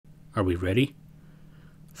Are we ready?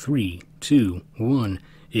 3, 2, 1.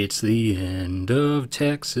 It's the end of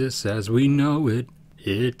Texas as we know it.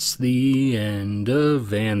 It's the end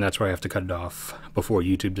of... And that's where I have to cut it off before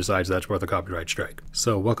YouTube decides that's worth a copyright strike.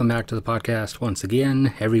 So welcome back to the podcast once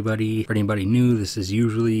again. Everybody, for anybody new, this is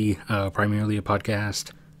usually primarily a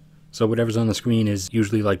podcast. So whatever's on the screen is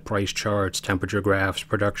usually like price charts, temperature graphs,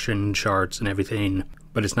 production charts, and everything.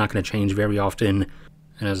 But it's not going to change very often.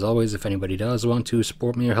 And as always, if anybody does want to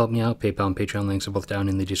support me or help me out, PayPal and Patreon links are both down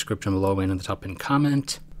in the description below and in the top pinned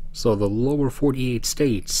comment. So the lower 48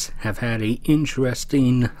 states have had an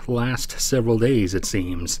interesting last several days, it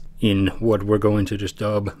seems, in what we're going to just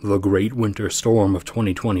dub the Great Winter Storm of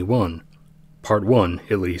 2021. Part 1,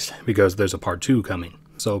 at least, because there's a Part 2 coming.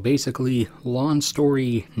 So basically, long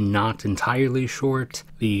story not entirely short,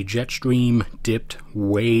 the jet stream dipped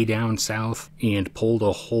way down south and pulled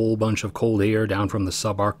a whole bunch of cold air down from the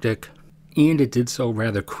subarctic. And it did so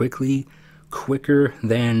rather quickly, quicker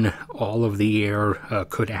than all of the air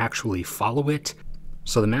could actually follow it.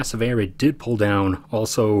 So the massive air it did pull down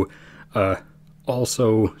also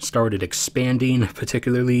started expanding,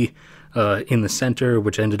 particularly in the center,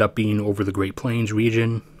 which ended up being over the Great Plains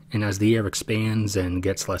region. And as the air expands and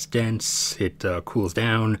gets less dense, it cools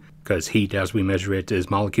down, because heat, as we measure it, is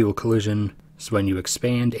molecule collision. So when you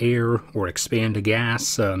expand air or expand a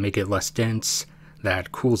gas, make it less dense,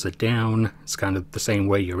 that cools it down. It's kind of the same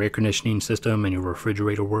way your air conditioning system and your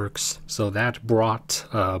refrigerator works. So that brought,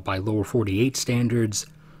 by lower 48 standards,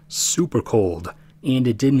 super cold. And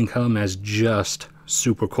it didn't come as just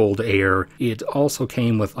super cold air. It also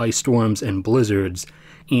came with ice storms and blizzards.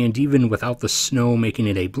 And even without the snow making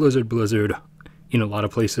it a blizzard, in a lot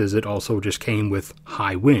of places it also just came with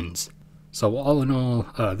high winds. So all in all,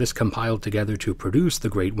 this compiled together to produce the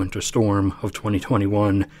Great Winter Storm of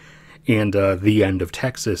 2021 and the end of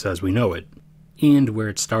Texas as we know it. And where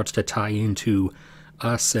it starts to tie into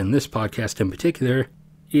us and this podcast in particular,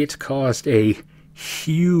 it caused a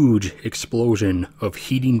huge explosion of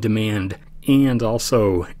heating demand and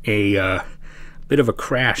also a bit of a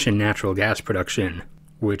crash in natural gas production,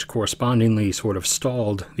 which correspondingly sort of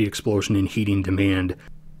stalled the explosion in heating demand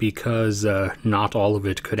because not all of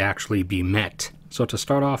it could actually be met. So to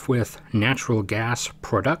start off with, natural gas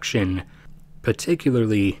production,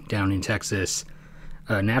 particularly down in Texas,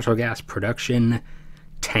 natural gas production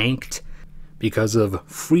tanked because of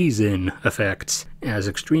freeze-in effects as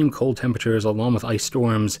extreme cold temperatures along with ice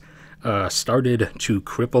storms started to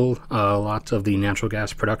cripple a lot of the natural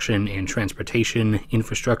gas production and transportation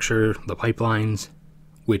infrastructure, the pipelines,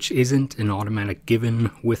 which isn't an automatic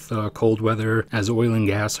given with cold weather, as oil and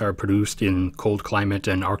gas are produced in cold climate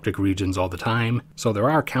and Arctic regions all the time. So there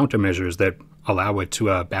are countermeasures that allow it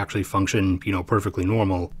to actually function, perfectly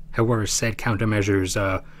normal. However, said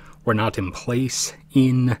countermeasures were not in place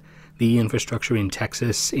in the infrastructure in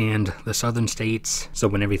Texas and the southern states. So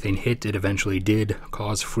when everything hit, it eventually did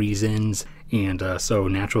cause freeze-ins, and so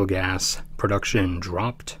natural gas production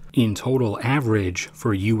dropped. In total average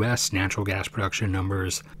for U.S. natural gas production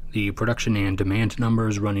numbers, the production and demand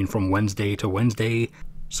numbers running from Wednesday to Wednesday,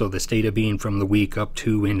 so this data being from the week up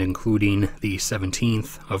to and including the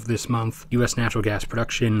 17th of this month, U.S. natural gas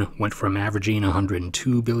production went from averaging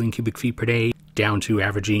 102 billion cubic feet per day down to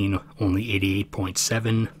averaging only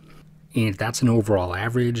 88.7. And that's an overall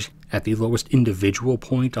average. At the lowest individual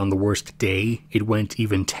point on the worst day, it went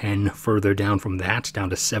even 10 further down from that, down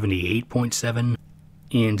to 78.7.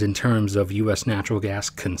 And in terms of U.S. natural gas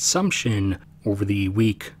consumption over the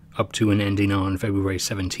week up to and ending on February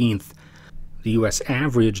 17th, the U.S.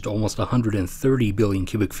 averaged almost 130 billion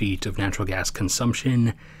cubic feet of natural gas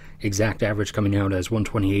consumption, exact average coming out as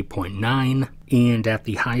 128.9, and at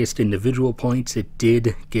the highest individual points it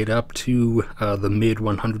did get up to the mid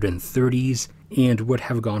 130s and would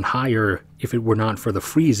have gone higher if it were not for the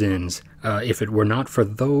freeze-ins. If it were not for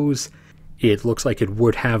those, it looks like it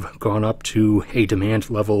would have gone up to a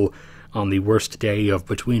demand level on the worst day of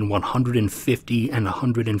between 150 and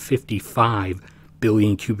 155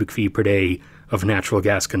 billion cubic feet per day of natural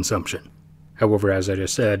gas consumption. However, as I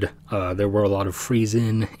just said, there were a lot of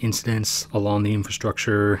freeze-in incidents along the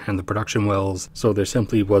infrastructure and the production wells, so there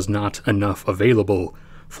simply was not enough available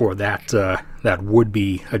for that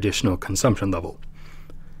would-be additional consumption level.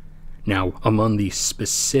 Now, among the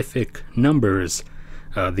specific numbers,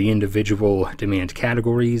 the individual demand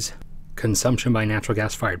categories, consumption by natural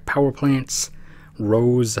gas-fired power plants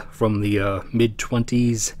rose from the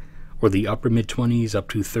mid-20s or the upper mid-20s up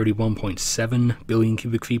to 31.7 billion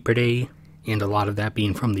cubic feet per day. And a lot of that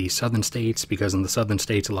being from the southern states, because in the southern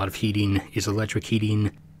states a lot of heating is electric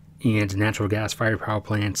heating, and natural gas-fired power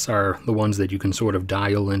plants are the ones that you can sort of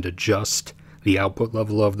dial and adjust the output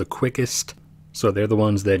level of the quickest. So they're the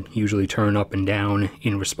ones that usually turn up and down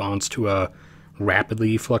in response to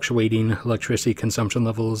rapidly fluctuating electricity consumption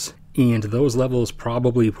levels. And those levels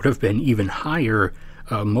probably would have been even higher,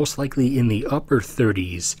 most likely in the upper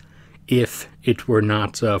 30s, if it were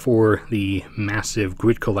not for the massive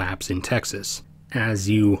grid collapse in Texas. As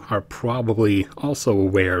you are probably also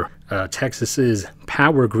aware, Texas's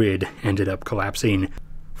power grid ended up collapsing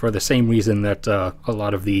for the same reason that a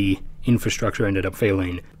lot of the infrastructure ended up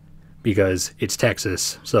failing, because it's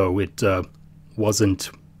Texas, so it wasn't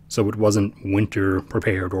winter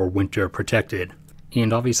prepared or winter protected.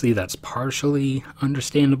 And obviously that's partially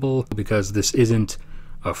understandable because this isn't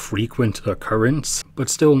a frequent occurrence, but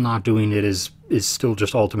still not doing it is still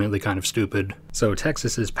just ultimately kind of stupid. So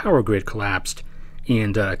Texas's power grid collapsed,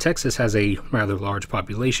 and Texas has a rather large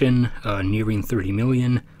population, nearing 30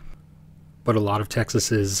 million, but a lot of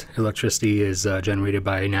Texas's electricity is generated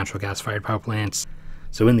by natural gas-fired power plants.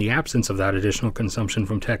 So in the absence of that additional consumption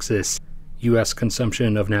from Texas, U.S.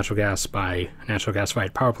 consumption of natural gas by natural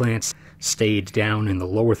gas-fired power plants stayed down in the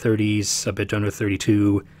lower 30s, a bit under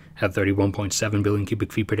 32, at 31.7 billion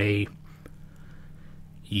cubic feet per day.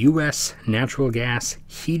 U.S. natural gas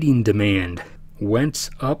heating demand went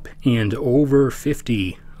up and over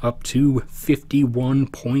 50, up to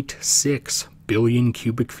 51.6 billion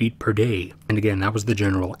cubic feet per day. And again, that was the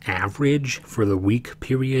general average for the week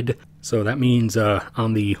period. So that means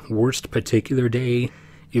on the worst particular day,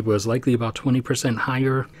 it was likely about 20%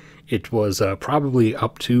 higher. It was probably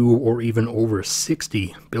up to or even over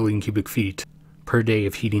 60 billion cubic feet per day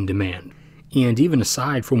of heating demand. And even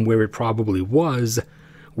aside from where it probably was,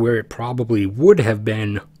 where it probably would have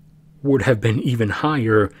been even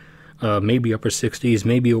higher, maybe upper 60s,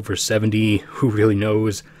 maybe over 70, who really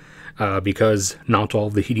knows, because not all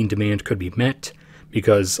of the heating demand could be met,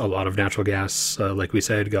 because a lot of natural gas, like we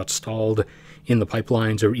said, got stalled in the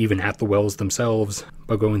pipelines or even at the wells themselves.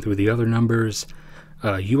 But going through the other numbers,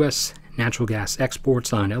 U.S. natural gas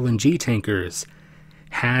exports on LNG tankers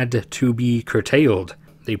had to be curtailed.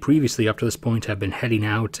 They previously, up to this point, have been heading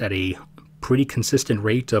out at a pretty consistent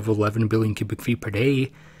rate of 11 billion cubic feet per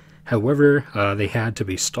day. However, they had to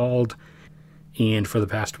be stalled, and for the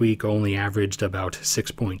past week only averaged about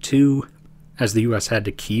 6.2, as the U.S. had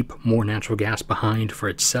to keep more natural gas behind for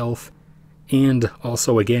itself. And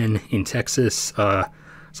also, again, in Texas,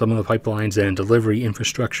 some of the pipelines and delivery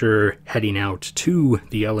infrastructure heading out to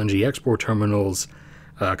the LNG export terminals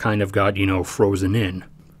kind of got, frozen in.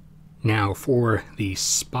 Now, for the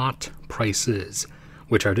spot prices,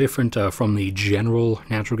 which are different from the general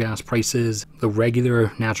natural gas prices, the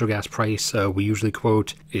regular natural gas price we usually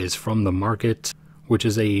quote is from the market, which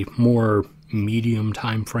is a more medium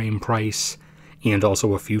time frame price, and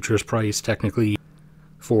also a futures price, technically,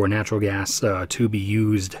 for natural gas to be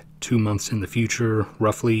used 2 months in the future,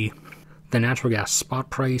 roughly. The natural gas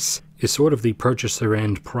spot price is sort of the purchaser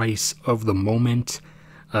end price of the moment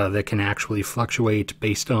that can actually fluctuate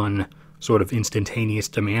based on sort of instantaneous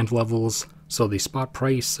demand levels. So the spot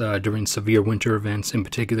price during severe winter events in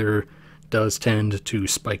particular does tend to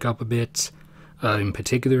spike up a bit. In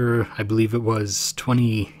particular, I believe it was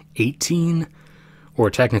 2018, or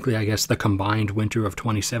technically, I guess, the combined winter of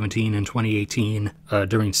 2017 and 2018.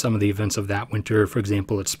 During some of the events of that winter, for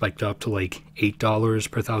example, it spiked up to like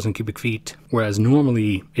 $8 per thousand cubic feet, whereas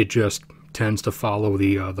normally it just tends to follow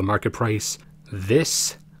the market price.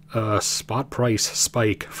 This spot price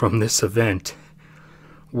spike from this event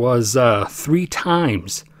was 3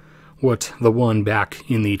 times what the one back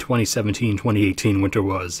in the 2017-2018 winter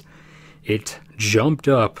was. It jumped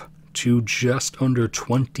up to just under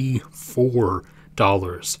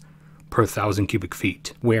 $24 per thousand cubic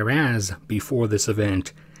feet, whereas before this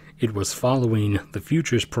event it was following the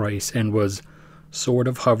futures price and was sort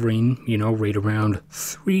of hovering, right around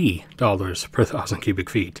 $3 per thousand cubic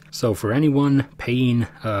feet. So for anyone paying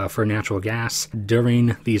for natural gas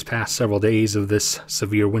during these past several days of this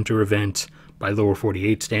severe winter event, by lower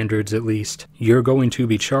 48 standards at least, you're going to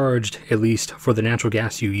be charged, at least for the natural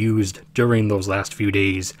gas you used during those last few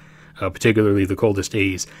days, particularly the coldest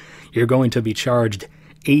days, you're going to be charged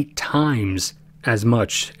 8 times as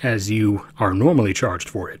much as you are normally charged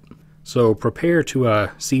for it. So prepare to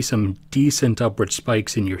see some decent upward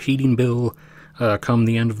spikes in your heating bill come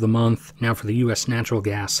the end of the month. Now for the U.S. natural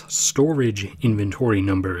gas storage inventory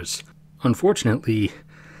numbers. Unfortunately,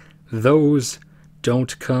 those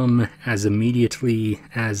don't come as immediately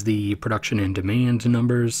as the production and demand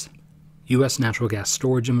numbers. U.S. natural gas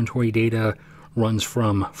storage inventory data runs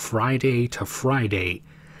from Friday to Friday.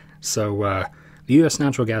 So the U.S.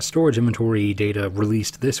 natural gas storage inventory data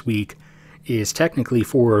released this week is technically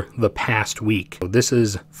for the past week. So this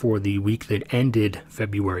is for the week that ended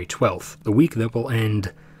February 12th. The week that will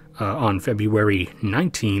end on February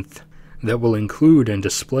 19th, that will include and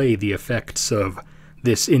display the effects of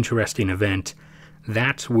this interesting event,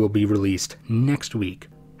 that will be released next week.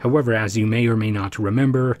 However, as you may or may not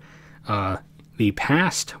remember, the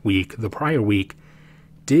past week, the prior week,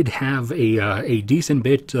 did have a decent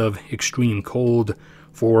bit of extreme cold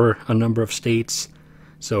for a number of states,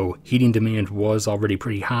 so heating demand was already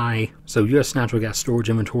pretty high. So U.S. natural gas storage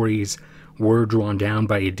inventories were drawn down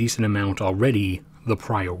by a decent amount already the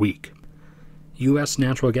prior week. U.S.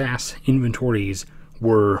 natural gas inventories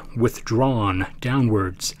were withdrawn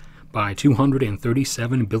downwards by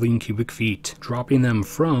 237 billion cubic feet, dropping them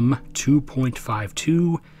from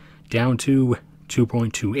 2.52 down to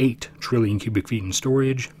 2.28 trillion cubic feet in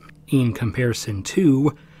storage, in comparison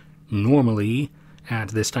to normally at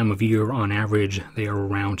this time of year on average they are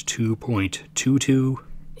around 2.22,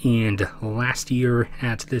 and last year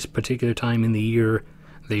at this particular time in the year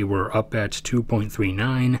they were up at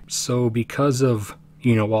 2.39. So because of,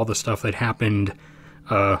 all the stuff that happened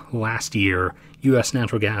last year, U.S.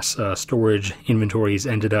 natural gas storage inventories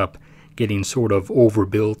ended up getting sort of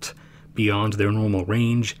overbuilt beyond their normal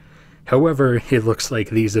range. However, it looks like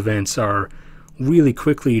these events are really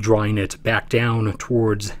quickly drawing it back down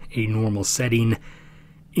towards a normal setting,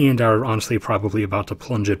 and are honestly probably about to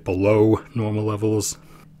plunge it below normal levels,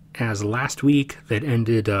 as last week that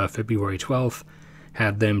ended February 12th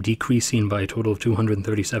had them decreasing by a total of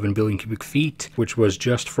 237 billion cubic feet, which was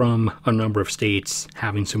just from a number of states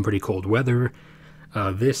having some pretty cold weather.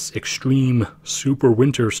 This extreme super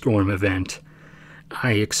winter storm event,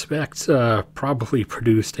 I expect, probably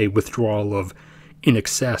produced a withdrawal of in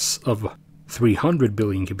excess of 300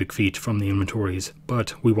 billion cubic feet from the inventories,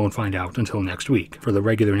 but we won't find out until next week. For the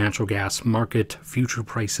regular natural gas market future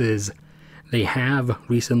prices, they have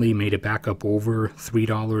recently made it back up over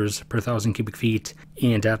 $3 per thousand cubic feet,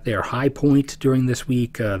 and at their high point during this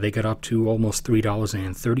week, they got up to almost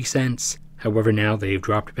 $3.30. However, now they've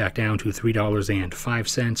dropped back down to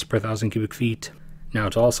 $3.05 per thousand cubic feet. Now,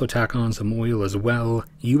 to also tack on some oil as well,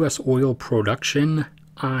 U.S. oil production,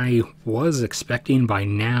 I was expecting by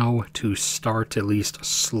now to start at least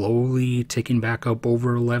slowly ticking back up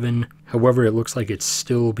over 11. However, it looks like it's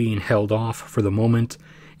still being held off for the moment,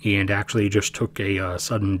 and actually just took a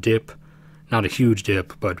sudden dip, not a huge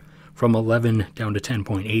dip, but from 11 down to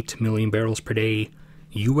 10.8 million barrels per day.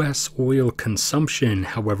 U.S. oil consumption,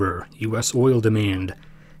 however, U.S. oil demand,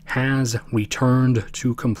 has returned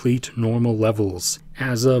to complete normal levels.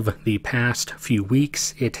 As of the past few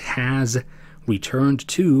weeks, it has returned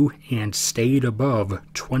to and stayed above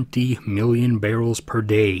 20 million barrels per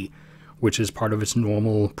day, which is part of its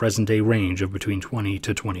normal present-day range of between 20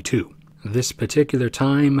 to 22. This particular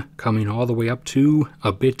time coming all the way up to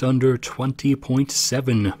a bit under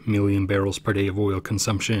 20.7 million barrels per day of oil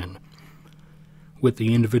consumption, with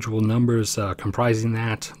the individual numbers comprising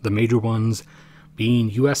that, the major ones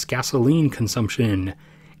being U.S. gasoline consumption,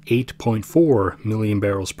 8.4 million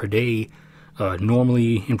barrels per day.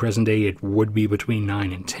 Normally, in present day, it would be between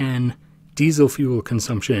 9 and 10. Diesel fuel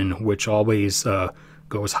consumption, which always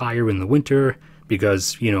goes higher in the winter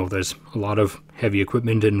because, there's a lot of heavy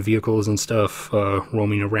equipment and vehicles and stuff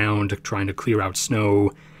roaming around trying to clear out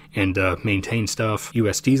snow and maintain stuff.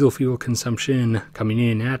 U.S. diesel fuel consumption coming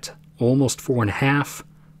in at almost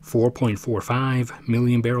 4.45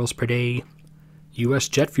 million barrels per day. U.S.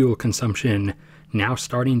 jet fuel consumption now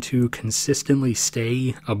starting to consistently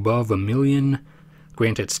stay above 1 million.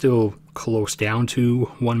 Granted, still close down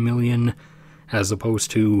to 1 million, as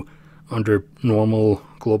opposed to under normal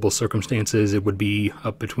global circumstances, it would be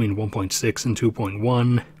up between 1.6 and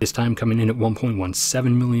 2.1. This time coming in at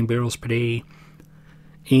 1.17 million barrels per day.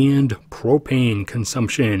 And propane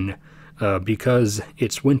consumption, because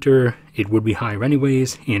it's winter, it would be higher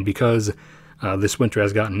anyways, and because this winter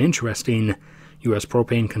has gotten interesting, U.S.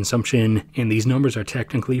 propane consumption, and these numbers are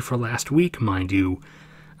technically for last week, mind you,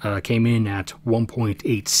 came in at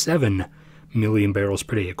 1.87 million barrels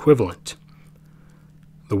per day equivalent.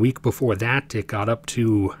 The week before that, it got up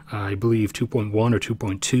to, I believe, 2.1 or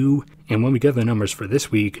 2.2, and when we get the numbers for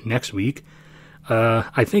this week, next week,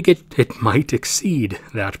 I think it might exceed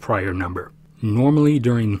that prior number. Normally,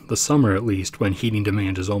 during the summer at least, when heating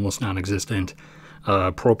demand is almost non-existent,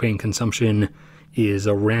 propane consumption is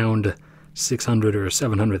around 600 or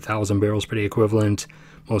 700,000 barrels per day equivalent,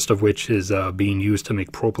 most of which is being used to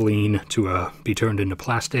make propylene to be turned into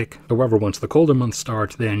plastic. However, once the colder months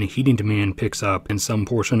start, then heating demand picks up, and some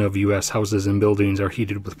portion of U.S. houses and buildings are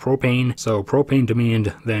heated with propane. So propane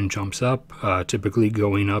demand then jumps up, typically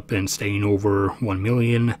going up and staying over 1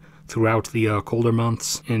 million throughout the colder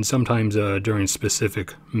months, and sometimes during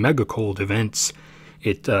specific mega cold events,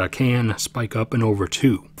 it can spike up and over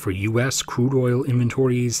too. For U.S. crude oil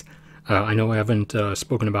inventories, I know I haven't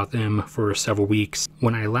spoken about them for several weeks.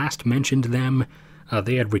 When I last mentioned them,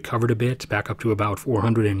 they had recovered a bit, back up to about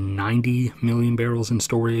 490 million barrels in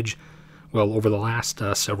storage. Well, over the last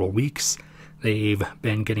several weeks, they've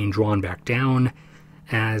been getting drawn back down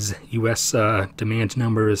as U.S. demand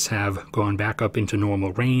numbers have gone back up into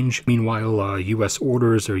normal range. Meanwhile, U.S.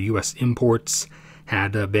 orders or U.S. imports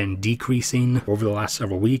had been decreasing over the last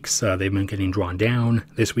several weeks. They've been getting drawn down.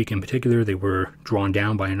 This week in particular, they were drawn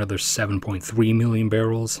down by another 7.3 million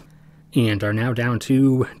barrels and are now down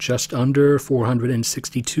to just under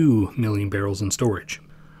 462 million barrels in storage,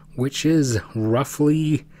 which is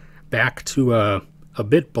roughly back to a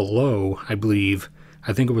bit below, I believe.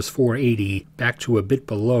 I think it was 480, back to a bit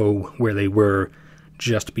below where they were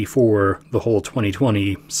just before the whole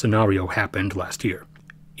 2020 scenario happened last year,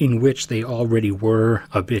 in which they already were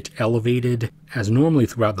a bit elevated, as normally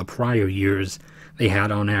throughout the prior years they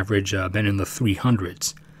had on average been in the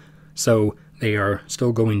 300s. So they are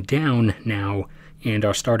still going down now and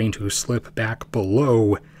are starting to slip back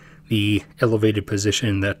below the elevated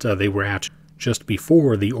position that they were at just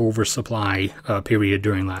before the oversupply period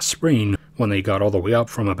during last spring, when they got all the way up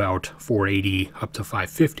from about 480 up to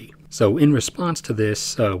 550. So in response to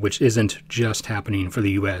this, which isn't just happening for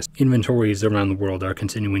the US, inventories around the world are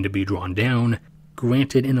continuing to be drawn down.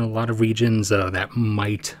 Granted, in a lot of regions that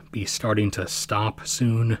might be starting to stop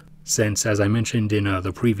soon, since, as I mentioned in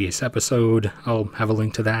the previous episode, I'll have a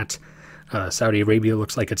link to that, Saudi Arabia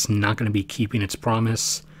looks like it's not going to be keeping its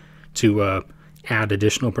promise to add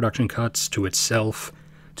additional production cuts to itself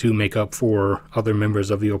to make up for other members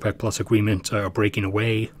of the OPEC Plus agreement breaking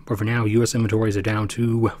away. But for now, U.S. inventories are down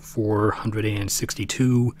to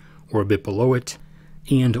 462 or a bit below it.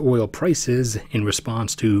 And oil prices, in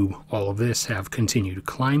response to all of this, have continued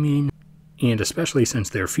climbing. And especially since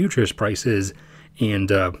their futures prices,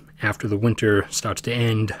 and after the winter starts to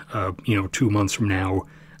end, 2 months from now,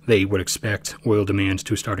 they would expect oil demand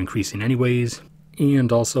to start increasing anyways.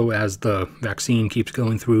 And also, as the vaccine keeps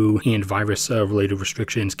going through and virus-related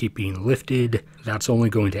restrictions keep being lifted, that's only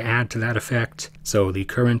going to add to that effect. So the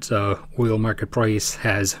current oil market price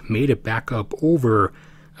has made it back up over,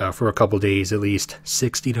 for a couple days at least,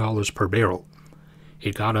 $60 per barrel.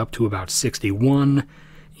 It got up to about 61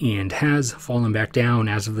 and has fallen back down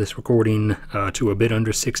as of this recording to a bit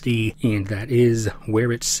under 60, and that is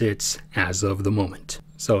where it sits as of the moment.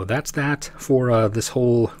 So that's that for this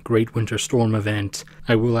whole great winter storm event.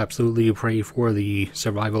 I will absolutely pray for the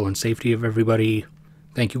survival and safety of everybody.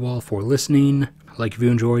 Thank you all for listening. Like if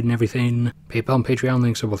you enjoyed and everything. PayPal and Patreon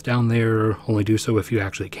links are both down there. Only do so if you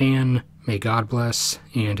actually can. May God bless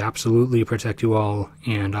and absolutely protect you all,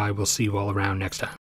 and I will see you all around next time.